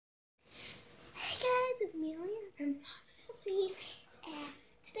it's Amelia from Sweet, and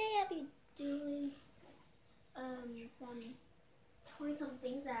today I'll be doing some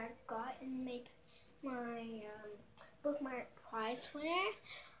things that I got in my bookmark prize winner,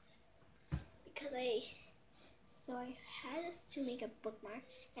 because I had this to make a bookmark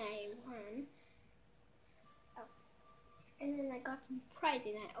and I won. Oh, and then I got some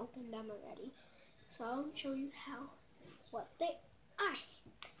prizes and I opened them already, so I'll show you what they are.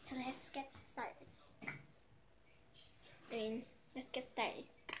 So let's get started. Let's get started.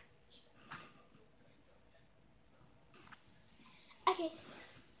 Okay,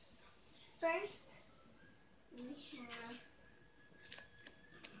 first we have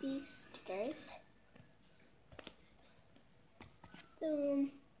these stickers. So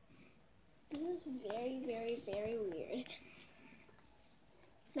this is very, very, very weird.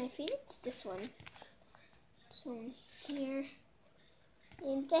 My favorite's this one. So here,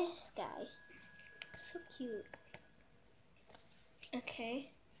 and this guy, so cute. Okay.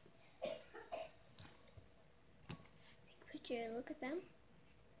 Take a picture and look at them.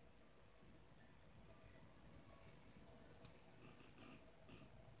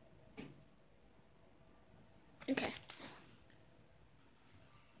 Okay.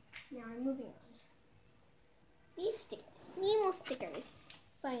 Now I'm moving on. These stickers, Nemo stickers.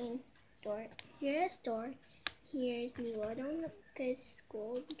 Fine. Door. Here's door. Here's Nemo. I don't know because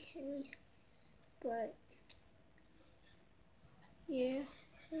school you can't really see, but yeah.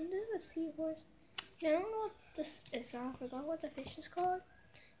 And this is a seahorse. I don't know what this is. I forgot what the fish is called.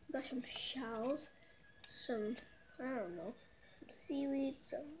 Got some shells, some, I don't know, some seaweed,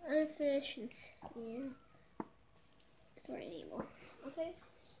 some other fish, and yeah. It's right, Nemo. Okay.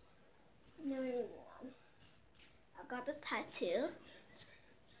 Now we're moving on. I've got this tattoo.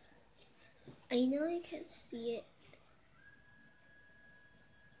 I know you can't see it,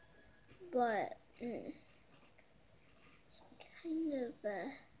 but it's kind of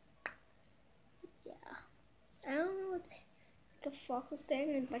yeah. I don't know, it's like a fox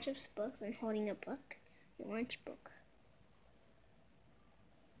staring at a bunch of books and holding a book, an orange book.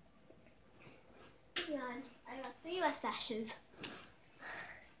 And I got 3 mustaches.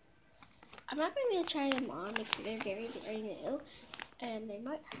 I'm not going to try them on because they're very, very new, and they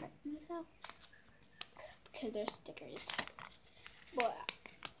might hurt myself because they're stickers. But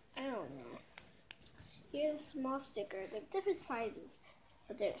I don't know. Here's a small sticker. They're different sizes,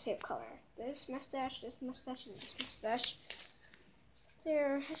 but they're the same color. This mustache, and this mustache.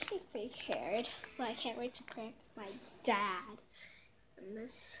 They're actually fake haired, but I can't wait to prank my dad. And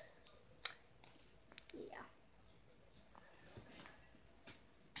this, yeah.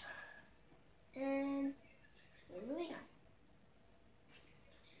 And we're moving on.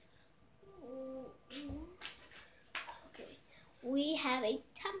 Okay, we have a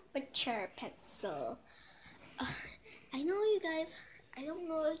temperature pencil. I know you guys, I don't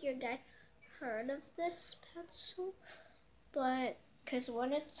know if you guys heard of this pencil, but because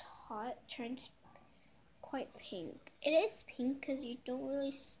when it's hot, it turns quite pink. It is pink because you don't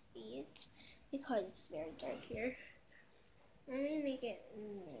really see it because it's very dark here. Let me make it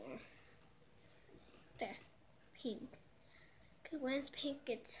more. There, pink. Because when it's pink,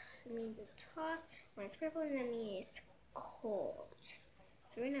 it means it's hot. When it's purple, that means it's cold.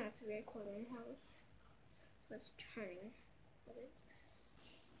 So right now it's very cold in the house. So it's turning.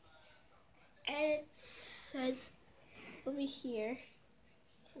 And it says over here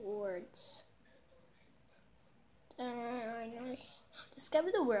words.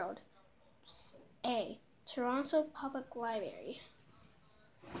 Discover the world. A. Toronto Public Library.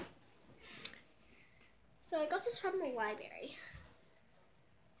 So I got this from the library.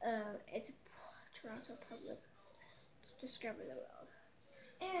 It's Toronto Public. Discover the world.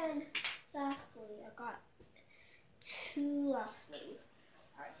 And lastly, I got 2 lastlies.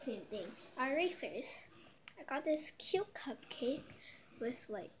 Alright, same thing. Erasers. I got this cute cupcake with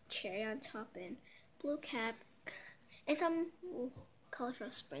like cherry on top and blue cap and some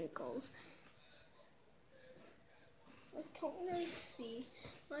colorful sprinkles. I can't really see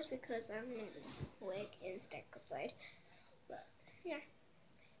much because I'm in the wig and it's dark outside. But yeah.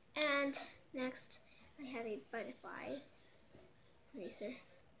 And next I have a butterfly eraser.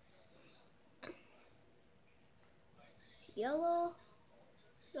 It's yellow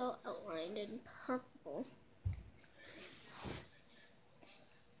outlined in purple.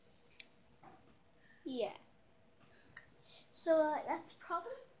 Yeah. So that's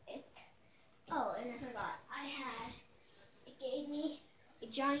probably it. Oh, and I forgot. It gave me a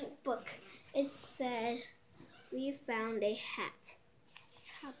giant book. It said, "We found a hat."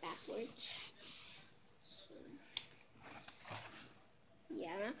 It's how backwards. So,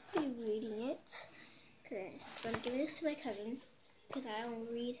 yeah, I'm actually reading it. this to my cousin because I don't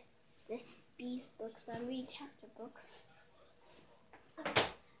read this B's books, but I'm reading chapter books.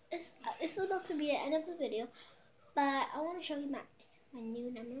 This is about to be the end of the video, but I want to show you my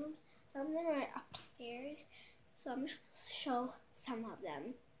new noms. Some of them are upstairs, so I'm just going to show some of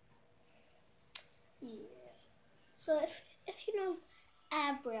them. Yeah. So if you know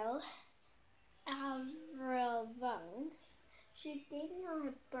Avril Vung, she's dating on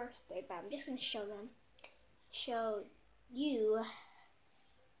her birthday, but I'm just going to show you,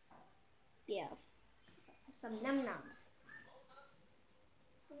 yeah, some noms.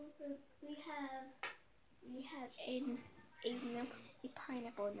 So we have a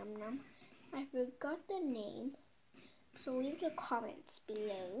pineapple num. I forgot the name, so leave the comments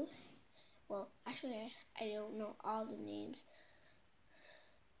below. Well, actually, I don't know all the names.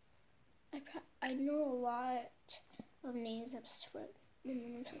 I know a lot of names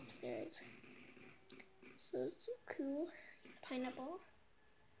upstairs. So it's so cool. It's pineapple.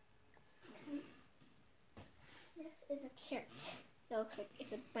 Okay. This is a carrot. That looks like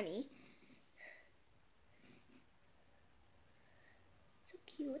it's a bunny. So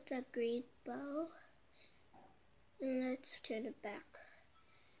cute with that green bow. And let's turn it back.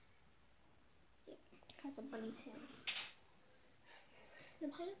 It has a bunny tail. The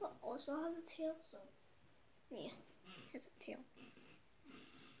pineapple also has a tail, so yeah, it has a tail.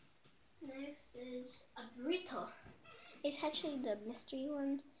 Next is a burrito. It's actually the mystery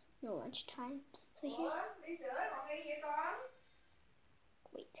one, no lunchtime. So here's.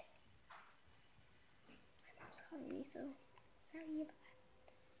 Wait. My mom's calling me, so sorry about that.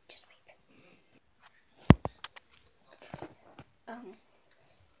 Just wait. I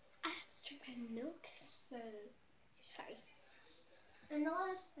have to drink my milk, so sorry. And the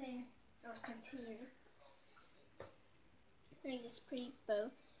last thing I was continuing, like this pretty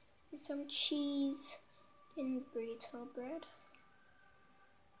bow. There's some cheese and burrito bread.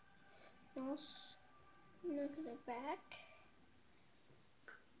 And also, look at the back.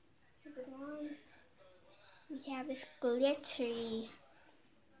 Moving on, we have this glittery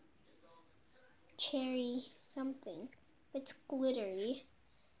cherry something. It's glittery,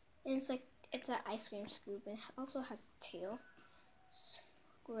 and it's like it's an ice cream scoop, and it also has a tail. It's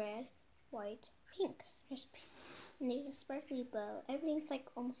red, white, pink. There's pink. And there's a sparkly bow. Everything's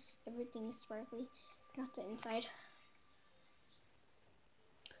like almost everything is sparkly, not the inside.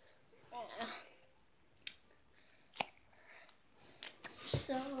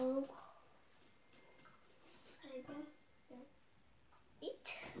 So I guess that's it.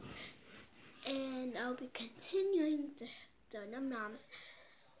 And I'll be continuing the noms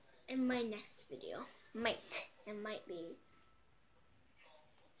in my next video. It might be.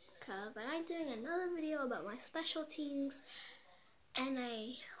 Because I might doing another video about my specialties, and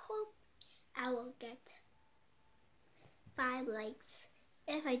I hope I will get 5 likes.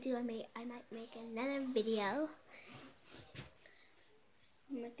 If I do, I might make another video.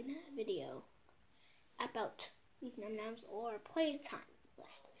 About these noms or playtime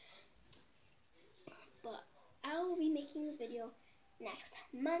list. But I will be making a video next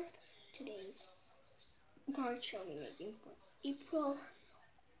month. Today's March. I'll be making for April.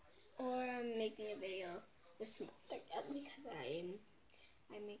 Or I'm making a video this month because I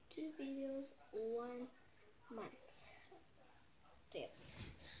make 2 videos 1 month.